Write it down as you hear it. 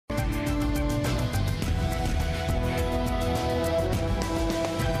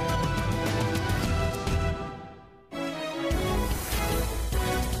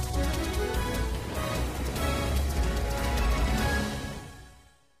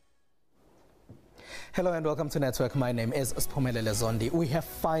Hello and welcome to Network. My name is Siphumelele Zondi. We have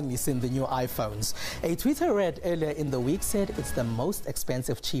finally seen the new iPhones. A Twitter read earlier in the week said it's the most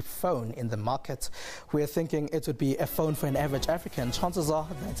expensive cheap phone in the market. We're thinking it would be a phone for an average African. Chances are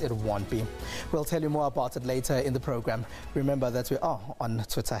that it won't be. We'll tell you more about it later in the program. Remember that we are on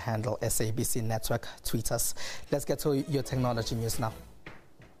Twitter handle SABC Network. Tweet us. Let's get to your technology news now.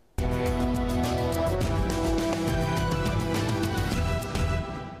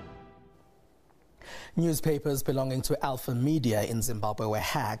 Newspapers belonging to Alpha Media in Zimbabwe were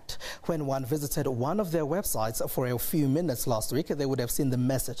hacked. When one visited one of their websites for a few minutes last week, they would have seen the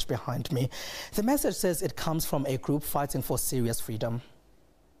message behind me. The message says it comes from a group fighting for serious freedom.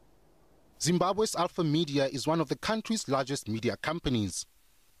 Zimbabwe's Alpha Media is one of the country's largest media companies.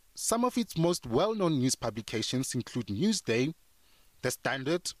 Some of its most well-known news publications include Newsday, The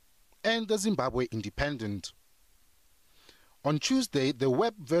Standard, and the Zimbabwe Independent. On Tuesday, the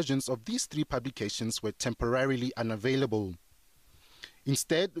web versions of these three publications were temporarily unavailable.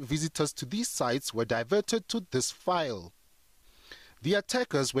 Instead, visitors to these sites were diverted to this file. The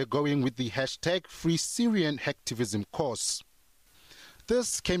attackers were going with the hashtag Free Syrian Hacktivism course.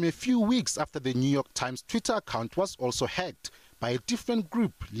 This came a few weeks after the New York Times Twitter account was also hacked by a different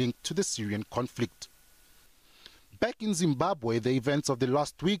group linked to the Syrian conflict. Back in Zimbabwe, the events of the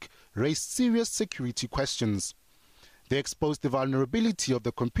last week raised serious security questions. They exposed the vulnerability of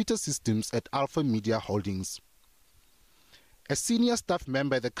the computer systems at Alpha Media Holdings. A senior staff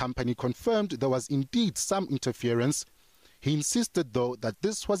member at the company confirmed there was indeed some interference. He insisted, though, that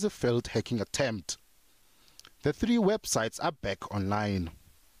this was a failed hacking attempt. The three websites are back online.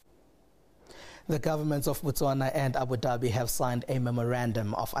 The governments of Botswana and Abu Dhabi have signed a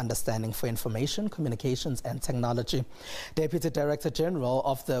memorandum of understanding for information, communications and technology. Deputy Director General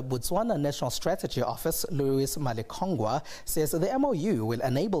of the Botswana National Strategy Office, Louis Malikongwa, says the MOU will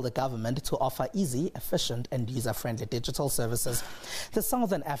enable the government to offer easy, efficient and user-friendly digital services. The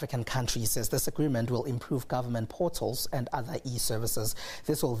Southern African country says this agreement will improve government portals and other e-services.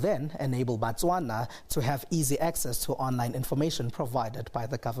 This will then enable Botswana to have easy access to online information provided by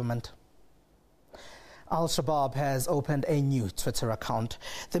the government. Al-Shabaab has opened a new Twitter account.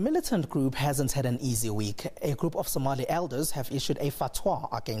 The militant group hasn't had an easy week. A group of Somali elders have issued a fatwa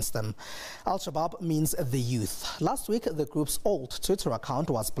against them. Al-Shabaab means the youth. Last week, the group's old Twitter account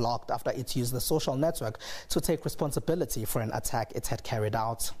was blocked after it used the social network to take responsibility for an attack it had carried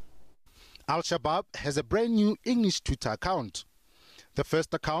out. Al-Shabaab has a brand new English Twitter account. The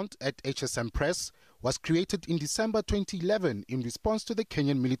first account at HSM Press was created in December 2011 in response to the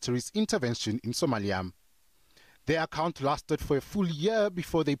Kenyan military's intervention in Somalia. Their account lasted for a full year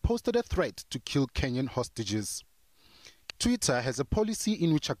before they posted a threat to kill Kenyan hostages. Twitter has a policy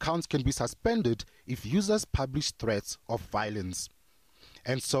in which accounts can be suspended if users publish threats of violence.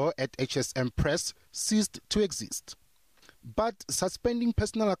 And so at HSM Press ceased to exist. But suspending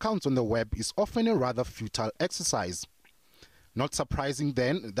personal accounts on the web is often a rather futile exercise. Not surprising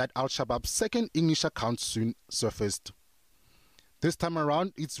then that Al-Shabaab's second English account soon surfaced. This time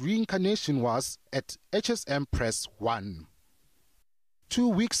around, its reincarnation was at HSM Press 1. 2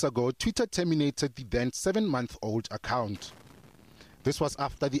 weeks ago, Twitter terminated the then 7-month-old account. This was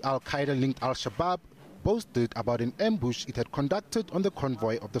after the Al-Qaeda-linked Al-Shabaab boasted about an ambush it had conducted on the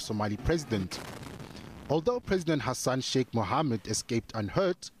convoy of the Somali president. Although President Hassan Sheikh Mohammed escaped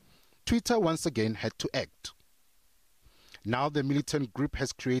unhurt, Twitter once again had to act. Now the militant group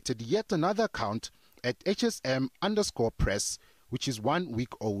has created yet another account at HSM_Press, which is 1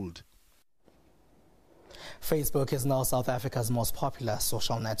 week old. Facebook is now South Africa's most popular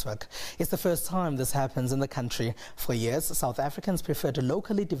social network. It's the first time this happens in the country. For years, South Africans preferred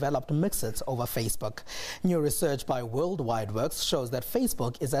locally developed mixits over Facebook. New research by Worldwide Works shows that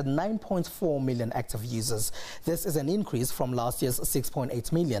Facebook is at 9.4 million active users. This is an increase from last year's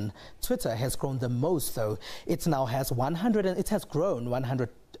 6.8 million. Twitter has grown the most, though. It now has grown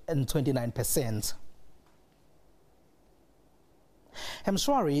 129%.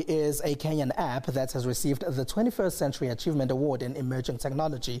 Mshwari is a Kenyan app that has received the 21st Century Achievement Award in Emerging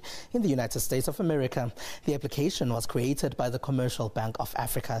Technology in the United States of America. The application was created by the Commercial Bank of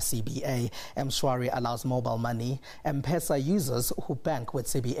Africa, CBA. Mshwari allows mobile money M-Pesa users who bank with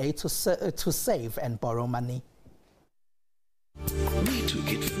CBA to save and borrow money. We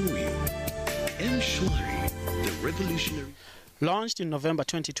took it for you. Mshwari, the revolutionary. Launched in November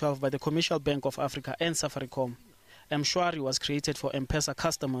 2012 by the Commercial Bank of Africa and Safaricom, Mshwari was created for M-Pesa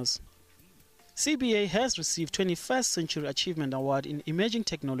customers. CBA has received 21st Century Achievement Award in Emerging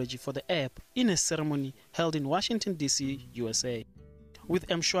Technology for the app in a ceremony held in Washington, D.C., USA. With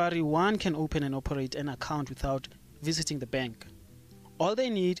Mshwari, one can open and operate an account without visiting the bank. All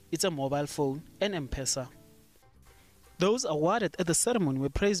they need is a mobile phone and M-Pesa. Those awarded at the ceremony were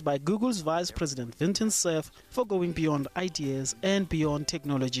praised by Google's Vice President Vincent Cerf for going beyond ideas and beyond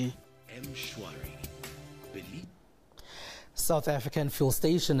technology. South African fuel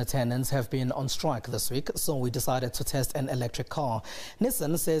station attendants have been on strike this week, so we decided to test an electric car.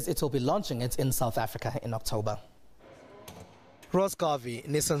 Nissan says it will be launching it in South Africa in October. Ross Garvey,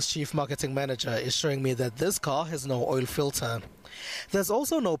 Nissan's chief marketing manager, is showing me that this car has no oil filter. There's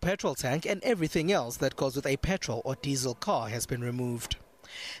also no petrol tank, and everything else that goes with a petrol or diesel car has been removed.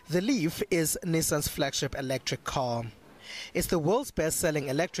 The Leaf is Nissan's flagship electric car. It's the world's best-selling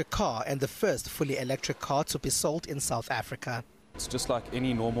electric car and the first fully electric car to be sold in South Africa. It's just like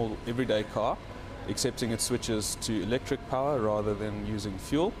any normal everyday car, excepting it switches to electric power rather than using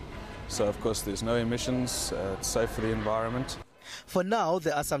fuel. So of course there's no emissions, it's safe for the environment. For now,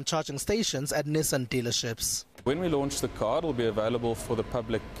 there are some charging stations at Nissan dealerships. When we launch the car, it will be available for the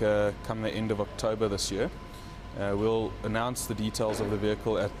public come the end of October this year. We'll announce the details of the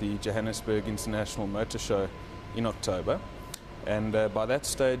vehicle at the Johannesburg International Motor Show in October, and by that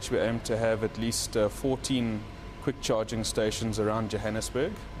stage we aim to have at least 14 quick charging stations around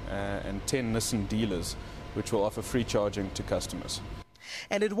Johannesburg and 10 Nissan dealers which will offer free charging to customers.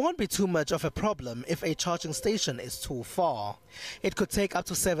 And it won't be too much of a problem if a charging station is too far. It could take up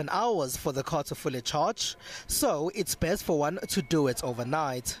to 7 hours for the car to fully charge, so it's best for one to do it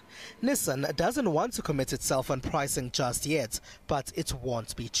overnight. Nissan doesn't want to commit itself on pricing just yet, but it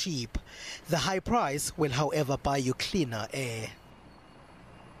won't be cheap. The high price will, however, buy you cleaner air.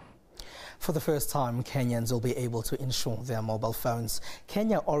 For the first time, Kenyans will be able to insure their mobile phones.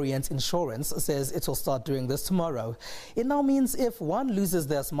 Kenya Orient Insurance says it will start doing this tomorrow. It now means if one loses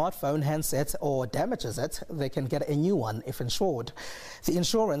their smartphone handset or damages it, they can get a new one if insured. The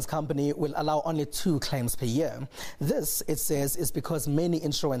insurance company will allow only 2 claims per year. This, it says, is because many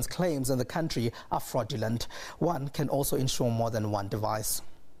insurance claims in the country are fraudulent. One can also insure more than one device.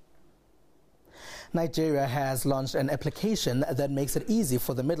 Nigeria has launched an application that makes it easy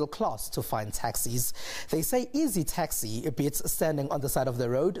for the middle class to find taxis. They say Easy Taxi beats standing on the side of the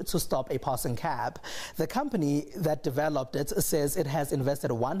road to stop a passing cab. The company that developed it says it has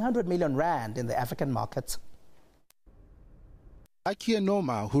invested 100 million rand in the African market. Aki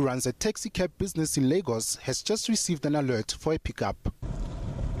Enoma, who runs a taxi cab business in Lagos, has just received an alert for a pickup.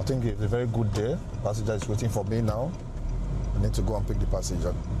 I think it's a very good day. Passenger is waiting for me now. I need to go and pick the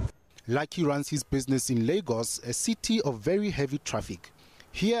passenger. Lucky runs his business in Lagos, a city of very heavy traffic.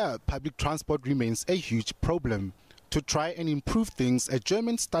 Here, public transport remains a huge problem. To try and improve things, a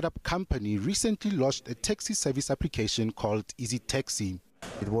German startup company recently launched a taxi service application called Easy Taxi.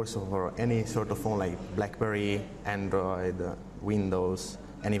 It works over any sort of phone like BlackBerry, Android, Windows,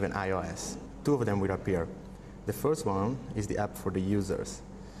 and even iOS. 2 of them will appear. The first one is the app for the users.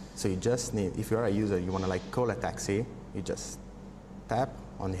 So you just need, if you're a user, you want to call a taxi, you just tap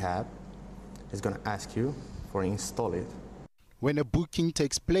on the app. It's going to ask you for install it. When a booking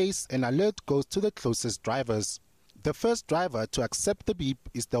takes place, an alert goes to the closest drivers. The first driver to accept the beep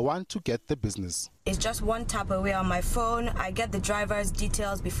is the one to get the business. It's just one tap away on my phone. I get the driver's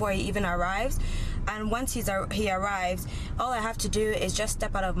details before he even arrives. And once he arrives, all I have to do is just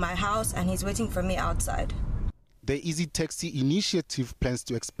step out of my house and he's waiting for me outside. The Easy Taxi initiative plans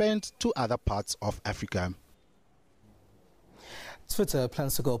to expand to other parts of Africa. Twitter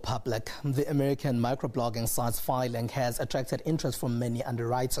plans to go public. The American microblogging site's filing has attracted interest from many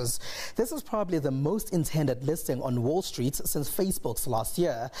underwriters. This is probably the most intended listing on Wall Street since Facebook's last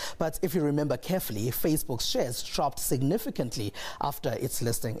year. But if you remember carefully, Facebook's shares dropped significantly after its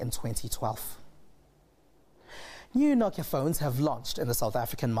listing in 2012. New Nokia phones have launched in the South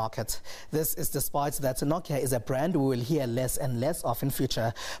African market. This is despite that Nokia is a brand we will hear less and less of in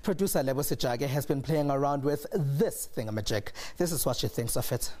future. Producer Lebo Sejage has been playing around with this thingamajig. This is what she thinks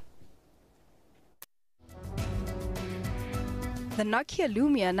of it. The Nokia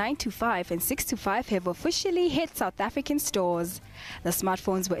Lumia 925 and 625 have officially hit South African stores. The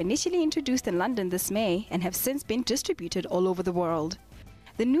smartphones were initially introduced in London this May and have since been distributed all over the world.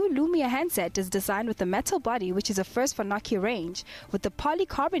 The new Lumia handset is designed with a metal body, which is a first for Nokia range, with the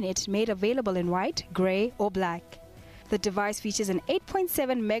polycarbonate made available in white, grey or black. The device features an 8.7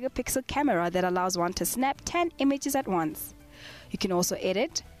 megapixel camera that allows one to snap 10 images at once. You can also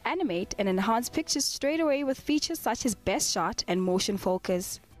edit, animate and enhance pictures straight away with features such as best shot and motion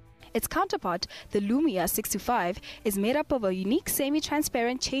focus. Its counterpart, the Lumia 625, is made up of a unique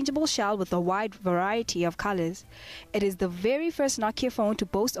semi-transparent changeable shell with a wide variety of colors. It is the very first Nokia phone to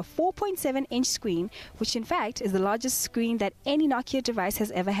boast a 4.7-inch screen, which in fact is the largest screen that any Nokia device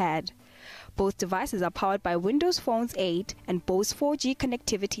has ever had. Both devices are powered by Windows Phone's 8 and boast 4G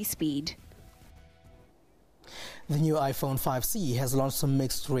connectivity speed. The new iPhone 5C has launched some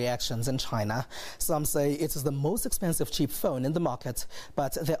mixed reactions in China. Some say it is the most expensive cheap phone in the market,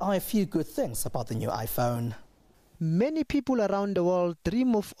 but there are a few good things about the new iPhone. Many people around the world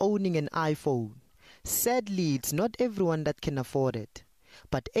dream of owning an iPhone. Sadly, it's not everyone that can afford it.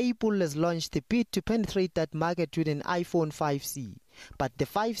 But Apple has launched a bid to penetrate that market with an iPhone 5C. But the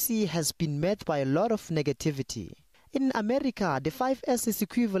 5C has been met by a lot of negativity. In America, the 5S is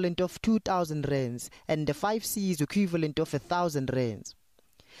equivalent of 2,000 rands and the 5C is equivalent of 1,000 rands.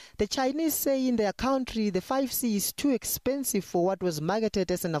 The Chinese say in their country the 5C is too expensive for what was marketed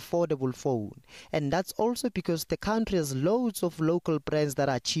as an affordable phone. And that's also because the country has loads of local brands that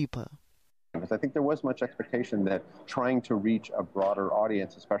are cheaper. I think there was much expectation that trying to reach a broader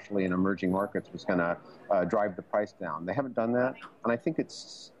audience, especially in emerging markets, was going to drive the price down. They haven't done that, and I think it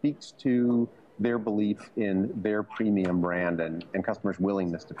speaks to their belief in their premium brand and customers'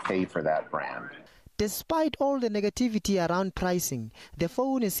 willingness to pay for that brand. Despite all the negativity around pricing, the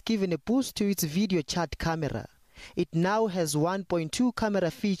phone is given a boost to its video chat camera. It now has 1.2 camera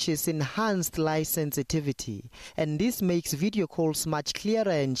features, enhanced light sensitivity, and this makes video calls much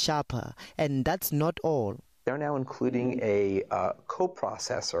clearer and sharper. And that's not all. They're now including a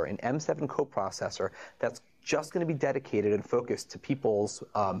coprocessor, an M7 coprocessor, that's just going to be dedicated and focused to people's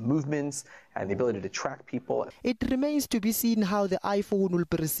movements and the ability to track people. It remains to be seen how the iPhone will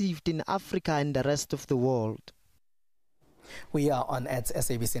be received in Africa and the rest of the world. We are on at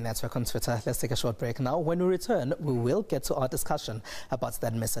SABC Network on Twitter. Let's take a short break now. When we return, we will get to our discussion about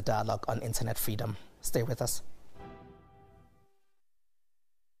that missed dialogue on internet freedom. Stay with us.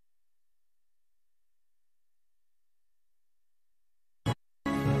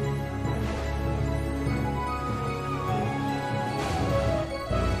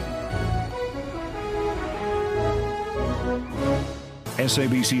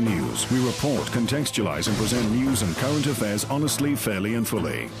 SABC News. We report, contextualize and present news and current affairs honestly, fairly and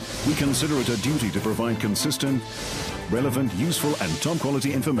fully. We consider it a duty to provide consistent, relevant, useful and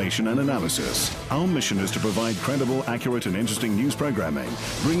top-quality information and analysis. Our mission is to provide credible, accurate and interesting news programming,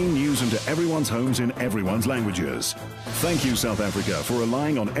 bringing news into everyone's homes in everyone's languages. Thank you, South Africa, for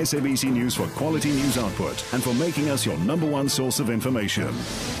relying on SABC News for quality news output and for making us your #1 source of information.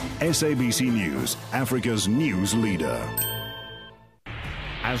 SABC News, Africa's news leader.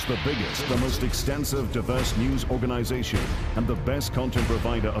 As the biggest, the most extensive, diverse news organization and the best content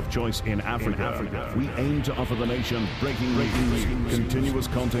provider of choice in Africa, we aim to offer the nation breaking news, continuous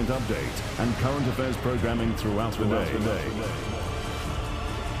content update, and current affairs programming throughout the day.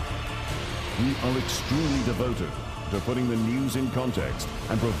 We are extremely devoted to putting the news in context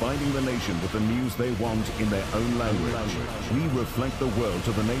and providing the nation with the news they want in their own language. We reflect the world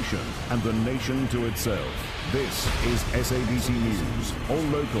to the nation and the nation to itself. This is SABC News, all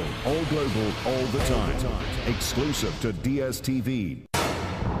local, all global, all the time. Exclusive to DSTV.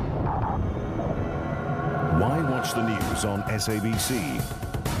 Why watch the news on SABC?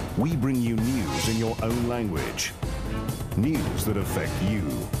 We bring you news in your own language. News that affect you.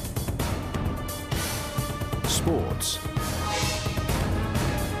 Sports.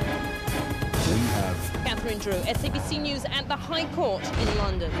 We have Catherine Drew, SABC News at the High Court in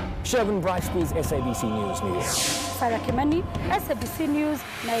London. Shervin Bryce's SABC News. Sarah Kimani, SABC News,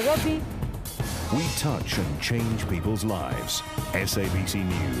 Nairobi. We touch and change people's lives. SABC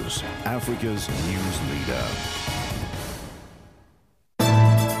News, Africa's news leader.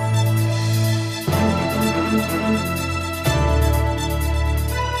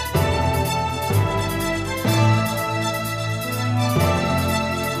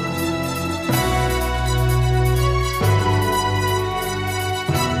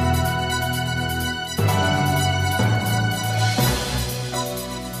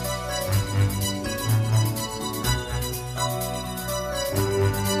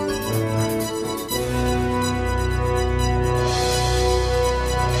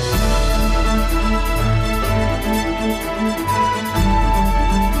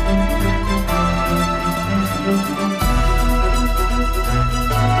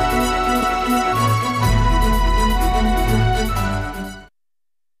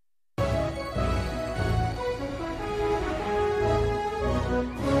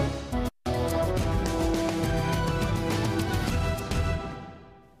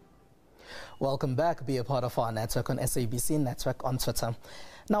 Welcome back. Be a part of our network on SABC Network on Twitter.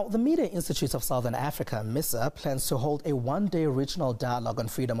 Now, the Media Institute of Southern Africa, MISA, plans to hold a one-day regional dialogue on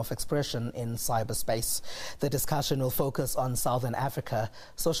freedom of expression in cyberspace. The discussion will focus on Southern Africa.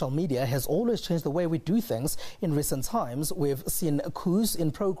 Social media has always changed the way we do things. In recent times, we've seen coups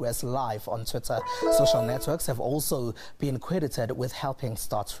in progress live on Twitter. Social networks have also been credited with helping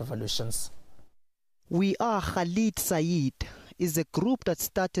start revolutions. We Are Khalid Said is a group that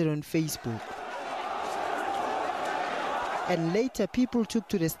started on Facebook. And later people took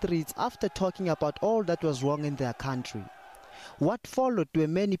to the streets after talking about all that was wrong in their country. What followed were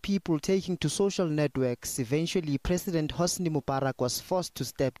many people taking to social networks. Eventually, President Hosni Mubarak was forced to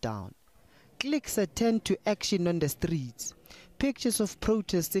step down. Cliques had turned to action on the streets. Pictures of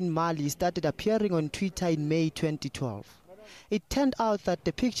protests in Mali started appearing on Twitter in May 2012. It turned out that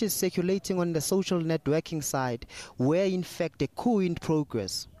the pictures circulating on the social networking site were in fact a coup in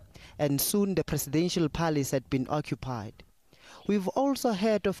progress. And soon the presidential palace had been occupied. We've also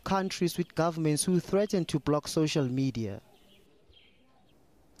heard of countries with governments who threaten to block social media.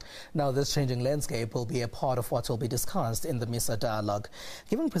 Now, this changing landscape will be a part of what will be discussed in the MISA dialogue.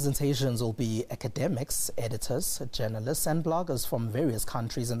 Giving presentations will be academics, editors, journalists and bloggers from various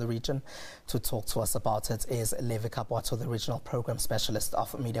countries in the region. To talk to us about it is Levi Kabwato, the Regional Program Specialist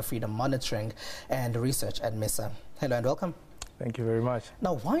of Media Freedom Monitoring and Research at MISA. Hello and welcome. Thank you very much.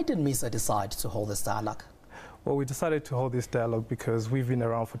 Now, why did MISA decide to hold this dialogue? Well, we decided to hold this dialogue because we've been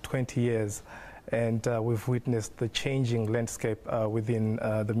around for 20 years and we've witnessed the changing landscape within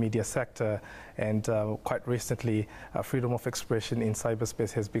the media sector, and quite recently freedom of expression in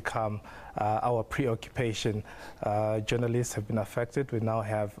cyberspace has become our preoccupation. Journalists have been affected. We now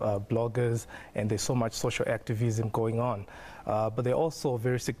have bloggers, and there's so much social activism going on. But there are also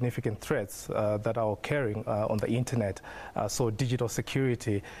very significant threats that are occurring on the internet. So digital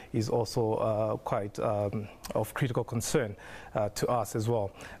security is also quite of critical concern to us as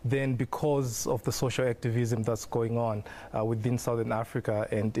well. Then because of the social activism that's going on within Southern Africa,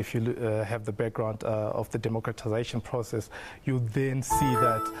 and if you have the background of the democratization process, you then see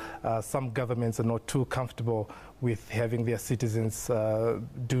that some governments are not too comfortable with having their citizens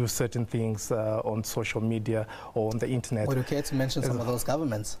do certain things on social media or on the internet. Would you care to mention some of those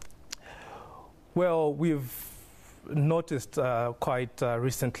governments? Well, we've noticed quite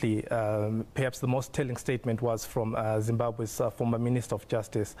recently, perhaps the most telling statement was from Zimbabwe's former Minister of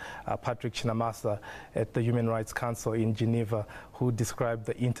Justice, Patrick Chinamasa, at the Human Rights Council in Geneva, who described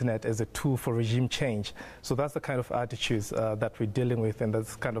the internet as a tool for regime change. So that's the kind of attitudes that we're dealing with, and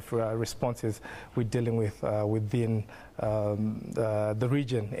that's kind of responses we're dealing with within the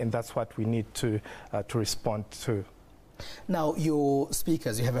region, and that's what we need to respond to. Now, your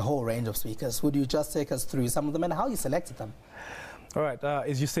speakers, you have a whole range of speakers. Would you just take us through some of them and how you selected them? All right.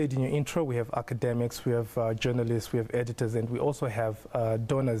 As you said in your intro, we have academics, we have journalists, we have editors, and we also have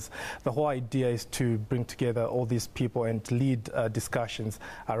donors. The whole idea is to bring together all these people and lead discussions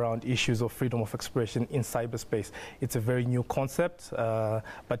around issues of freedom of expression in cyberspace. It's a very new concept,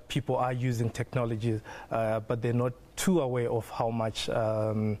 but people are using technology, but they're not too aware of how much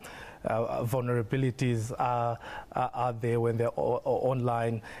vulnerabilities are there when they're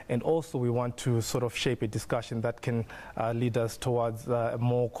online. And also we want to sort of shape a discussion that can lead us towards a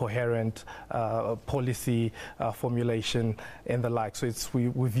more coherent policy formulation and the like. So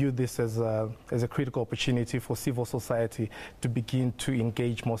we view this as a critical opportunity for civil society to begin to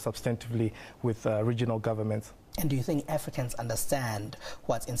engage more substantively with regional governments. And do you think Africans understand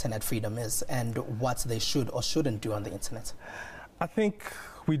what internet freedom is and what they should or shouldn't do on the internet? I think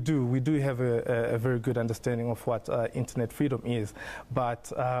we do. We do have a very good understanding of what internet freedom is.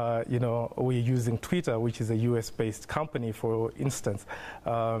 But, you know, we're using Twitter, which is a US-based company, for instance,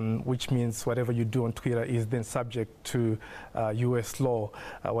 which means whatever you do on Twitter is then subject to US law.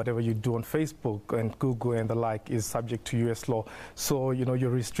 Whatever you do on Facebook and Google and the like is subject to US law. So, you know,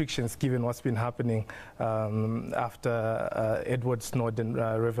 your restrictions, given what's been happening after Edward Snowden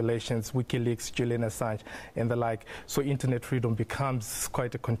revelations, WikiLeaks, Julian Assange, and the like. So internet freedom becomes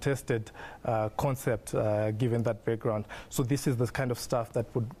quite a contested concept given that background. So this is the kind of stuff that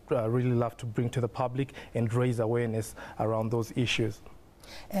would really love to bring to the public and raise awareness around those issues.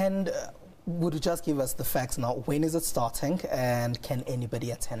 And would you just give us the facts now? When is it starting and can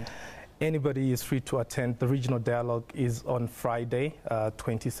anybody attend? Anybody is free to attend. The regional dialogue is on Friday,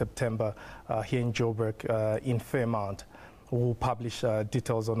 20 September, here in Joburg, in Fairmount. We'll publish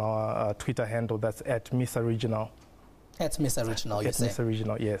details on our Twitter handle. That's at MISA Regional. At MISA Regional, you say? At MISA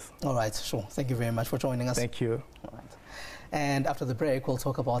Regional, yes. All right, sure. Thank you very much for joining us. Thank you. All right. And after the break, we'll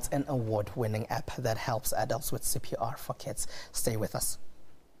talk about an award-winning app that helps adults with CPR for kids. Stay with us.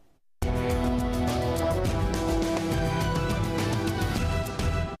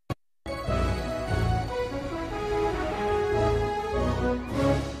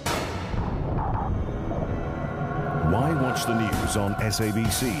 watch the news on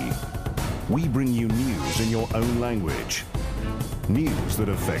SABC. We bring you news in your own language. News that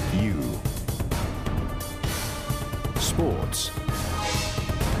affect you. Sports.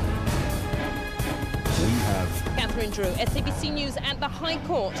 We have Catherine Drew, SABC News at the High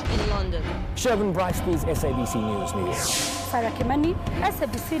Court in London. Shervin Bryce's SABC News. Sarah Kimani,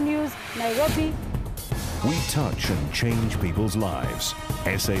 SABC News, Nairobi. We touch and change people's lives.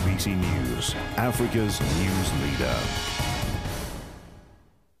 SABC News, Africa's news leader.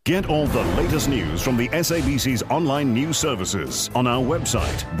 Get all the latest news from the SABC's online news services on our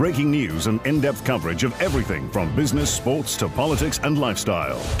website. Breaking news and in-depth coverage of everything from business, sports to politics and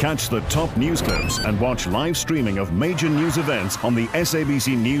lifestyle. Catch the top news clips and watch live streaming of major news events on the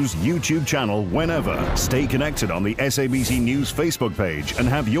SABC News YouTube channel whenever. Stay connected on the SABC News Facebook page and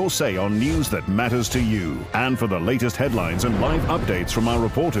have your say on news that matters to you. And for the latest headlines and live updates from our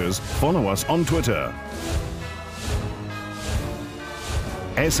reporters, follow us on Twitter.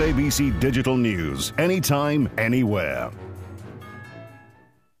 SABC Digital News, anytime, anywhere.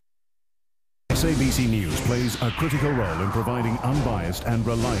 SABC News plays a critical role in providing unbiased and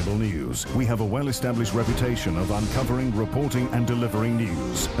reliable news. We have a well-established reputation of uncovering, reporting and delivering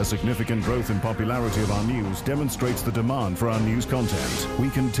news. A significant growth in popularity of our news demonstrates the demand for our news content.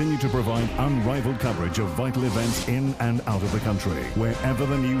 We continue to provide unrivaled coverage of vital events in and out of the country. Wherever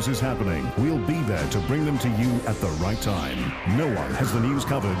the news is happening, we'll be there to bring them to you at the right time. No one has the news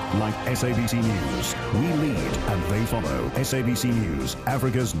covered like SABC News. We lead and they follow. SABC News,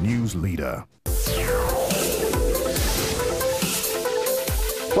 Africa's news leader.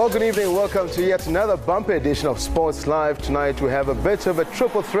 Well, good evening. Welcome to yet another bumper edition of Sports Live. Tonight we have a bit of a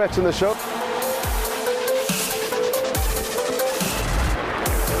triple threat in the show.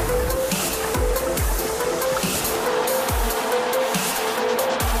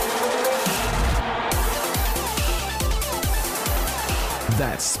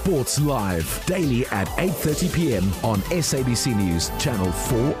 That's Sports Live, daily at 8:30 p.m. on SABC News, Channel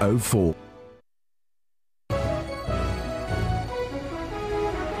 404.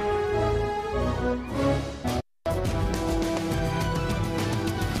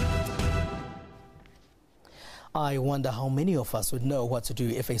 I wonder how many of us would know what to do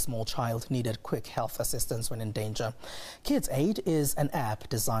if a small child needed quick health assistance when in danger. Kids Aid is an app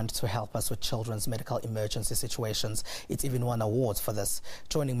designed to help us with children's medical emergency situations. It's even won awards for this.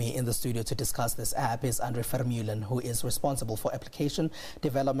 Joining me in the studio to discuss this app is Andre Vermeulen, who is responsible for application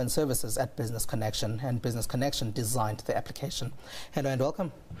development services at Business Connection, and Business Connection designed the application. Hello and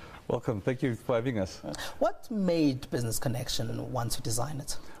welcome. Welcome. Thank you for having us. What made Business Connection want to design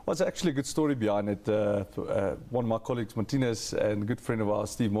it? Well, it's actually a good story behind it. One of my colleagues, Martinez, and a good friend of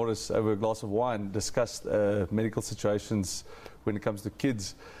ours, Steve Morris, over a glass of wine, discussed medical situations when it comes to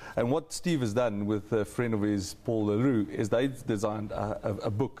kids. And what Steve has done with a friend of his, Paul Leroux, is they've designed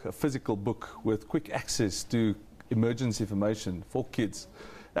a book, a physical book, with quick access to emergency information for kids.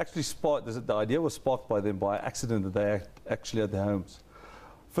 Actually, the idea was sparked by them by accident that they actually at their homes.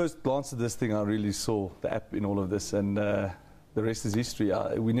 First glance at this thing, I really saw the app in all of this, and the rest is history.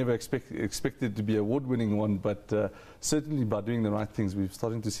 We never expected it to be an award-winning one, but certainly by doing the right things, we're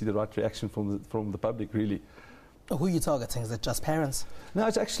starting to see the right reaction from the public, really. Who are you targeting? Is it just parents? No,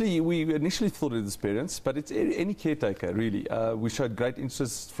 it's actually, we initially thought it was parents, but it's any caretaker, really. We showed great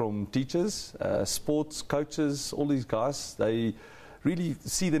interest from teachers, sports coaches, all these guys. They really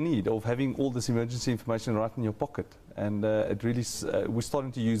see the need of having all this emergency information right in your pocket. And it really, we're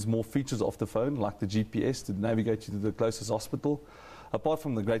starting to use more features off the phone, like the GPS, to navigate you to the closest hospital. Apart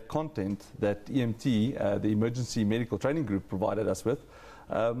from the great content that EMT, the Emergency Medical Training Group, provided us with,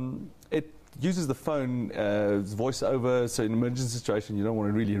 it uses the phone voice over, so in an emergency situation you don't want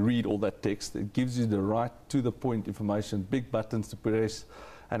to really read all that text. It gives you the right to the point information, big buttons to press,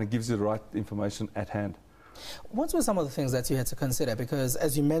 and it gives you the right information at hand. What were some of the things that you had to consider? Because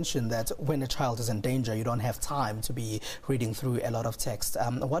as you mentioned that when a child is in danger, you don't have time to be reading through a lot of text.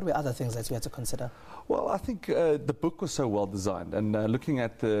 What were other things that you had to consider? Well, I think the book was so well designed, and looking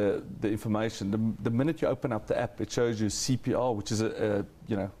at the information, the minute you open up the app, it shows you CPR, which is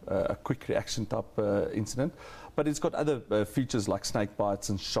a quick reaction type incident. But it's got other features like snake bites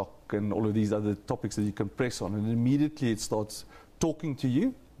and shock and all of these other topics that you can press on, and immediately it starts talking to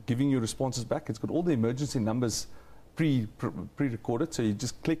you, giving you responses back. It's got all the emergency numbers pre-recorded, so you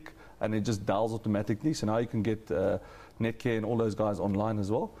just click and it just dials automatically. So now you can get Netcare and all those guys online as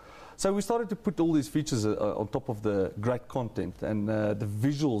well. So we started to put all these features on top of the great content, and the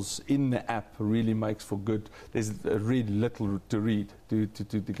visuals in the app really makes for good. There's really little to read to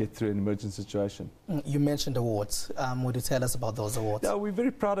get through an emergency situation. You mentioned awards. Would you tell us about those awards? Yeah, we're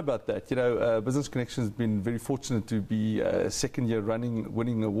very proud about that. You know, Business Connection has been very fortunate to be second year running,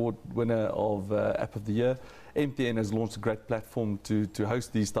 winning award winner of App of the Year. MTN has launched a great platform to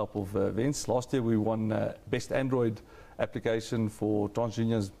host these type of events. Last year we won Best Android application for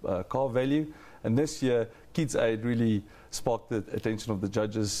TransUnion's car value, and this year Kids Aid really sparked the attention of the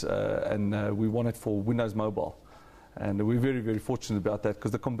judges, and we won it for Windows Mobile. And we're very, very fortunate about that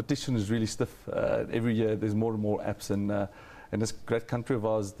because the competition is really stiff. Every year there's more and more apps, and in this great country of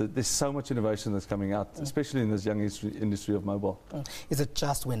ours, there's so much innovation that's coming out, especially in this young industry of mobile. Is it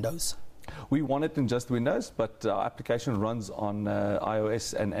just Windows? We want it in just Windows, but our application runs on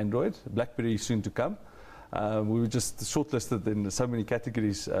iOS and Android. BlackBerry is soon to come. We were just shortlisted in so many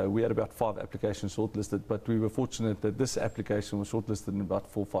categories. We had about 5 applications shortlisted, but we were fortunate that this application was shortlisted in about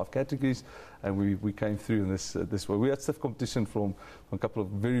 4 or 5 categories, and we came through in this way. We had stiff competition from a couple of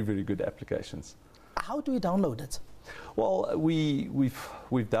very, very good applications. How do we download it? Well, we've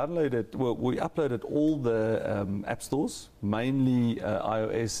downloaded. Well, we uploaded all the app stores, mainly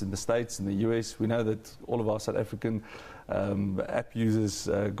iOS in the States, in the US. We know that all of our South African app users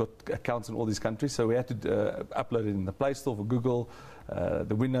got accounts in all these countries, so we had to upload it in the Play Store for Google,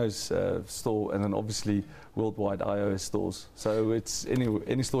 the Windows store, and then obviously worldwide iOS stores. So it's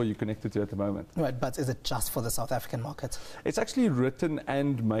any store you're connected to at the moment. Right, but is it just for the South African market? It's actually written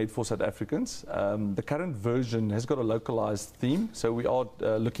and made for South Africans. The current version has got a localized theme, so we are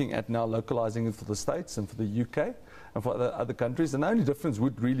looking at now localizing it for the States and for the UK and for other countries. And the only difference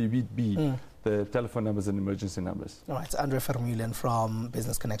would really be the telephone numbers and emergency numbers. All right, Andre Vermeulen from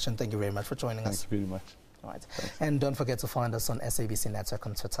Business Connection, thank you very much for joining us. Thank you very much. All right. And don't forget to find us on SABC Network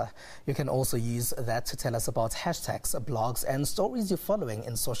on Twitter. You can also use that to tell us about hashtags, blogs, and stories you're following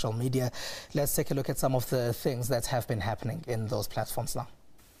in social media. Let's take a look at some of the things that have been happening in those platforms now.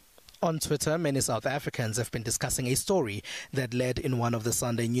 On Twitter, many South Africans have been discussing a story that led in one of the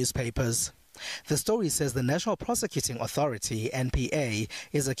Sunday newspapers. The story says the National Prosecuting Authority, NPA,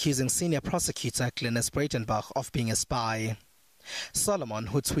 is accusing senior prosecutor Glenys Breitenbach of being a spy. Solomon,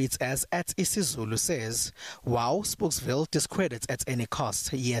 who tweets as @isiZulu, says, "Wow, Spooksville discredits at any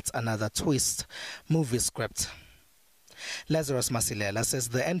cost, yet another twist. Movie script." Lazarus Masilela says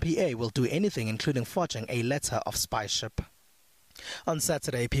the NPA will do anything, including forging a letter of spyship. On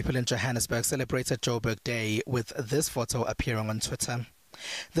Saturday, people in Johannesburg celebrated Joburg Day, with this photo appearing on Twitter.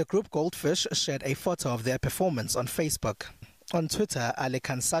 The group Goldfish shared a photo of their performance on Facebook. On Twitter, Ali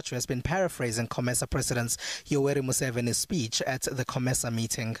Kansachu has been paraphrasing COMESA President Yoweri Museveni's speech at the COMESA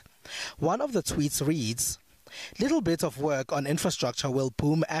meeting. One of the tweets reads, "Little bit of work on infrastructure will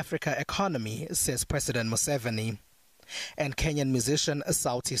boom Africa economy," says President Museveni. And Kenyan musician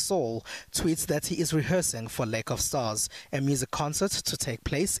Sauti Sol tweets that he is rehearsing for Lake of Stars, a music concert to take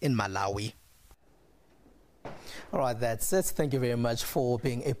place in Malawi. All right, that's it. Thank you very much for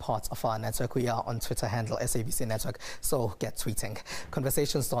being a part of our network. We are on Twitter handle SABC Network, so get tweeting.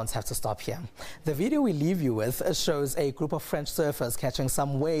 Conversations don't have to stop here. The video we leave you with shows a group of French surfers catching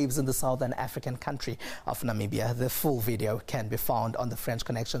some waves in the southern African country of Namibia. The full video can be found on the French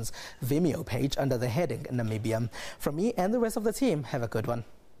Connections Vimeo page under the heading Namibia. From me and the rest of the team, have a good one.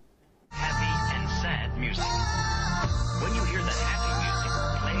 Happy and sad music. When you hear that happy music,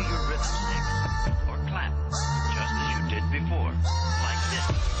 play your rhythm sticks or clap, just as you did before, like this.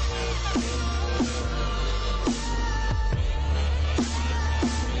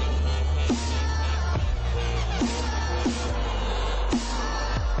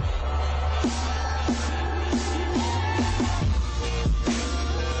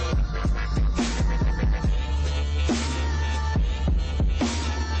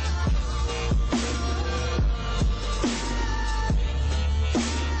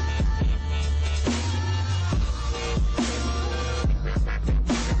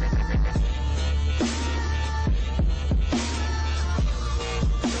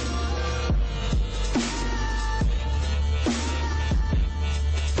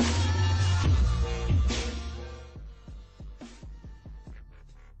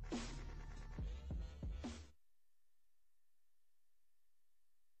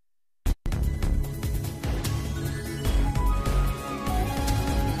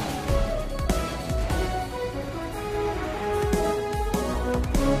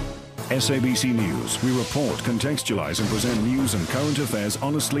 SABC News. We report, contextualize and present news and current affairs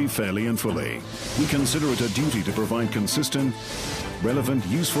honestly, fairly and fully. We consider it a duty to provide consistent, relevant,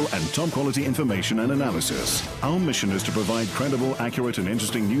 useful and top quality information and analysis. Our mission is to provide credible, accurate and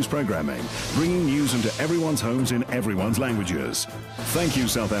interesting news programming, bringing news into everyone's homes in everyone's languages. Thank you,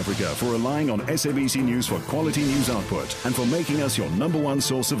 South Africa, for relying on SABC News for quality news output and for making us your #1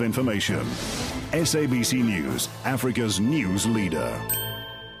 source of information. SABC News, Africa's news leader.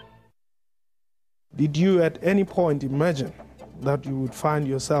 Did you at any point imagine that you would find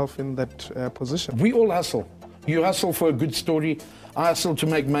yourself in that position? We all hustle. You hustle for a good story. I hustle to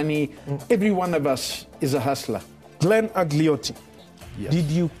make money. Every one of us is a hustler. Glenn Agliotti, yes.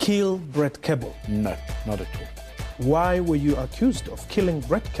 Did you kill Brett Kebble? No, not at all. Why were you accused of killing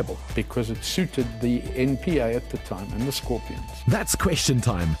Brett Kebble? Because it suited the NPA at the time and the Scorpions. That's Question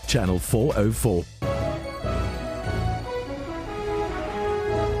Time, Channel 404.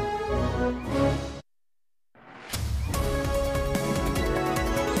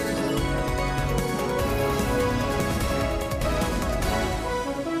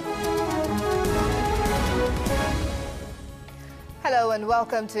 Hello and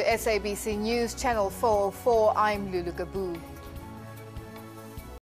welcome to SABC News Channel 404. I'm Lulu Gabu.